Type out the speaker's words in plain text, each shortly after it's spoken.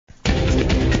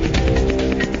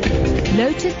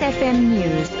Lotus FM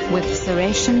News with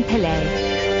Sureshan Pillay.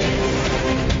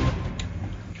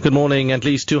 Good morning. At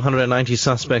least 290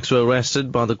 suspects were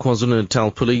arrested by the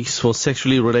KwaZulu-Natal police for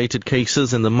sexually related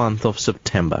cases in the month of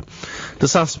September. The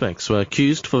suspects were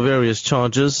accused for various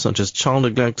charges such as child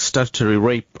neglect, statutory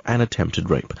rape and attempted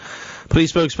rape.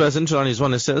 Police spokesperson Chalani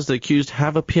Zwane says the accused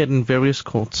have appeared in various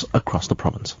courts across the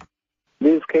province.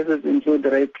 These cases include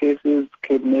rape cases,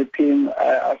 kidnapping,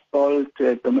 assault,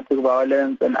 domestic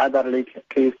violence and other related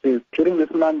cases. During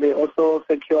this month they also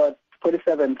secured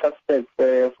 47 suspects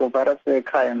for various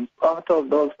crimes. Out of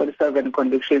those 47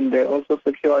 convictions, they also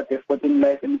secured a 14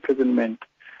 life imprisonment.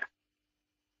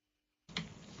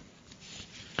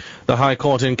 The High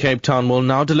Court in Cape Town will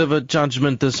now deliver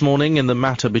judgment this morning in the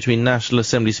matter between National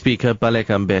Assembly Speaker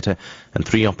Baleka Mbete and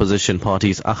three opposition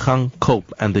parties, Agang,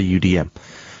 COPE and the UDM.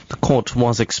 The court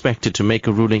was expected to make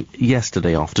a ruling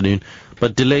yesterday afternoon,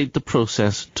 but delayed the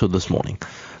process till this morning.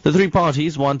 The three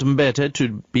parties want Mbete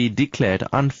to be declared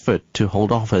unfit to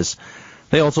hold office.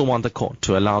 They also want the court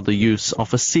to allow the use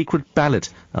of a secret ballot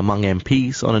among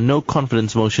MPs on a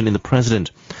no-confidence motion in the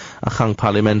president. Agang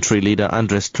parliamentary leader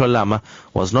Andres Trolama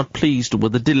was not pleased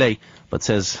with the delay, but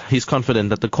says he's confident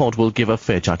that the court will give a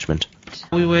fair judgment.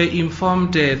 We were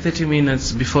informed 30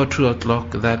 minutes before 2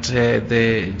 o'clock that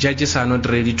the judges are not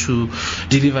ready to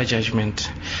deliver judgment.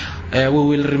 We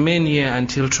will remain here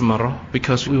until tomorrow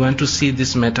because we want to see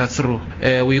this matter through.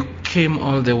 We came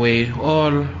all the way.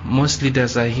 Most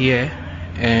leaders are here,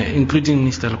 including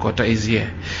Mr. Lokota is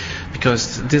here,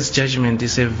 because this judgment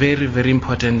is a very, very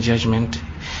important judgment.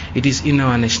 It is in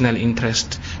our national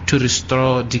interest to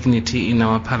restore dignity in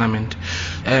our parliament.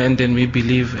 And then we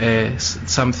believe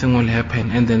something will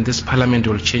happen, and then this parliament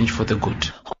will change for the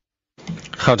good.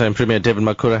 Gauteng Premier David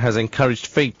Makhura has encouraged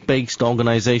faith-based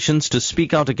organizations to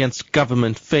speak out against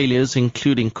government failures,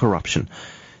 including corruption.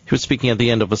 He was speaking at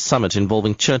the end of a summit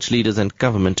involving church leaders and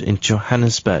government in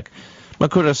Johannesburg.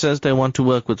 Makhura says they want to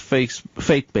work with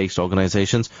faith-based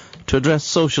organizations to address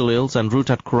social ills and root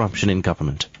out corruption in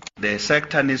government. The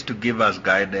sector needs to give us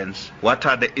guidance. What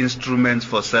are the instruments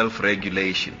for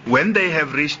self-regulation? When they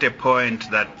have reached a point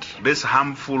that these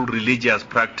harmful religious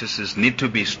practices need to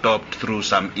be stopped through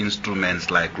some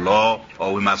instruments like law,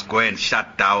 or we must go and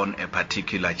shut down a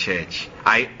particular church,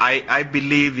 I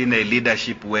believe in a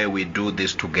leadership where we do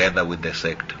this together with the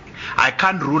sector. I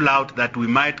can't rule out that we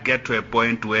might get to a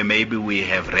point where maybe we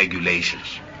have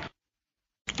regulations.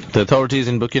 The authorities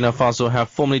in Burkina Faso have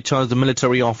formally charged a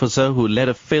military officer who led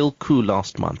a failed coup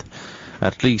last month.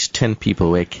 At least 10 people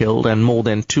were killed and more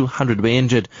than 200 were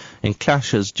injured in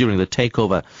clashes during the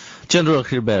takeover. General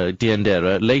Gilbert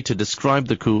Diendere later described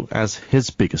the coup as his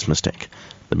biggest mistake.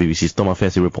 The BBC's Thomas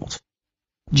Fessi reports.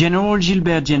 General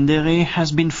Gilbert Diendere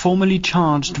has been formally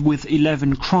charged with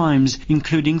 11 crimes,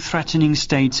 including threatening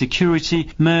state security,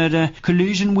 murder,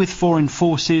 collusion with foreign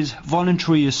forces,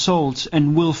 voluntary assault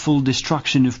and willful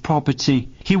destruction of property.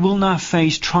 He will now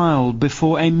face trial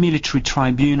before a military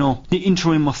tribunal. The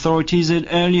interim authorities had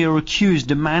earlier accused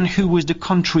the man who was the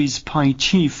country's spy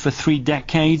chief for 3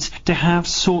 decades to have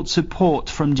sought support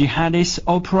from jihadists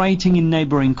operating in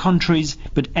neighboring countries,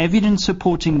 but evidence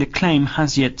supporting the claim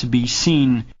has yet to be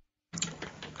seen.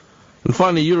 And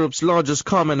finally, Europe's largest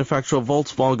car manufacturer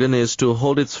Volkswagen is to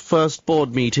hold its first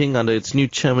board meeting under its new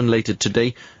chairman later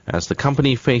today as the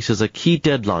company faces a key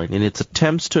deadline in its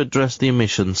attempts to address the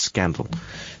emissions scandal.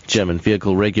 German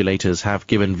vehicle regulators have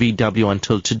given VW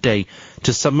until today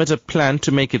to submit a plan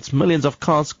to make its millions of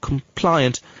cars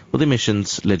compliant with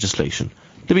emissions legislation.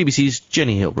 The BBC's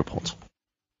Jenny Hill reports.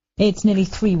 It's nearly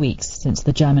 3 weeks since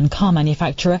the German car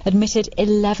manufacturer admitted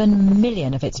 11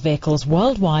 million of its vehicles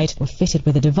worldwide were fitted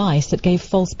with a device that gave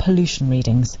false pollution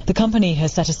readings. The company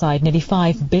has set aside nearly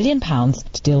 £5 billion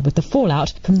to deal with the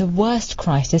fallout from the worst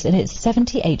crisis in its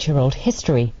 78-year-old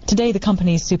history. Today, the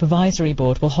company's supervisory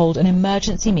board will hold an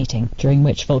emergency meeting, during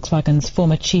which Volkswagen's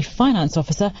former chief finance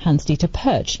officer, Hans-Dieter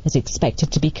Pertsch, is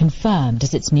expected to be confirmed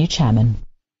as its new chairman.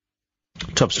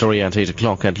 Top story at 8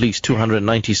 o'clock. At least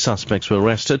 290 suspects were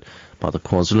arrested by the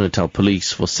KwaZulu-Natal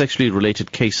police for sexually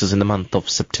related cases in the month of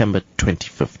September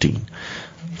 2015.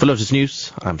 For Lotus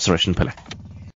News, I'm Sureshan Pillay.